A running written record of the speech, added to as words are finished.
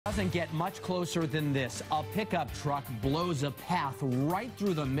Doesn't get much closer than this. A pickup truck blows a path right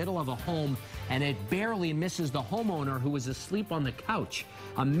through the middle of a home, and it barely misses the homeowner who was asleep on the couch.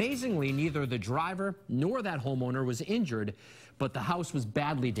 Amazingly, neither the driver nor that homeowner was injured, but the house was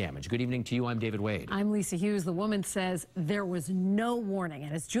badly damaged. Good evening to you. I'm David Wade. I'm Lisa Hughes. The woman says there was no warning,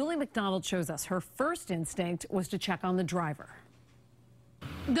 and as Julie McDonald shows us, her first instinct was to check on the driver.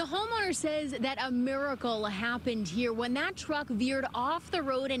 The homeowner says that a miracle happened here. When that truck veered off the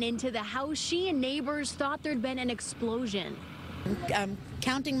road and into the house, she and neighbors thought there'd been an explosion. I'm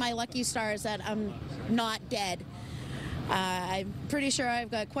counting my lucky stars that I'm not dead. I'm pretty sure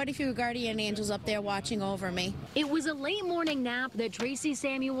I've got quite a few guardian angels up there watching over me. It was a late morning nap that Tracy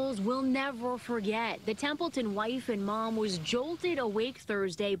Samuels will never forget. The Templeton wife and mom was jolted awake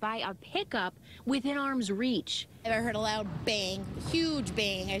Thursday by a pickup within arm's reach. I heard a loud bang, huge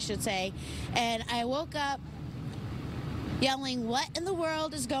bang, I should say, and I woke up yelling, "What in the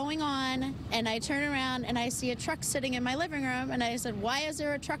world is going on?" And I turn around and I see a truck sitting in my living room, and I said, "Why is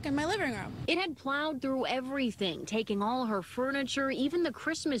there a truck in my living room?" It had plowed through everything, taking all her furniture, even the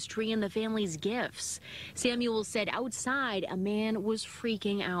Christmas tree and the family's gifts. Samuel said outside a man was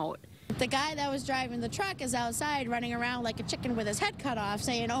freaking out. The guy that was driving the truck is outside running around like a chicken with his head cut off,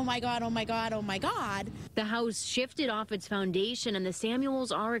 saying, "Oh my God, oh my God, oh my God." The house shifted off its foundation, and the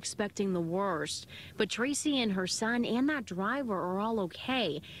Samuels are expecting the worst. But Tracy and her son and that driver are all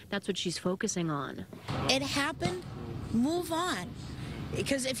okay. That's what she's focusing on. It happened. Move on.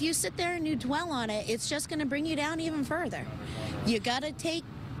 Because if you sit there and you dwell on it, it's just going to bring you down even further. You got to take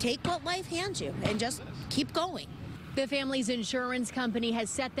what life hands you and just keep going. The family's insurance company has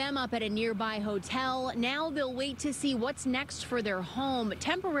set them up at a nearby hotel. Now they'll wait to see what's next for their home,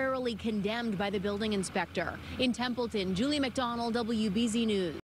 temporarily condemned by the building inspector. In Templeton, Julie McDonald, WBZ News.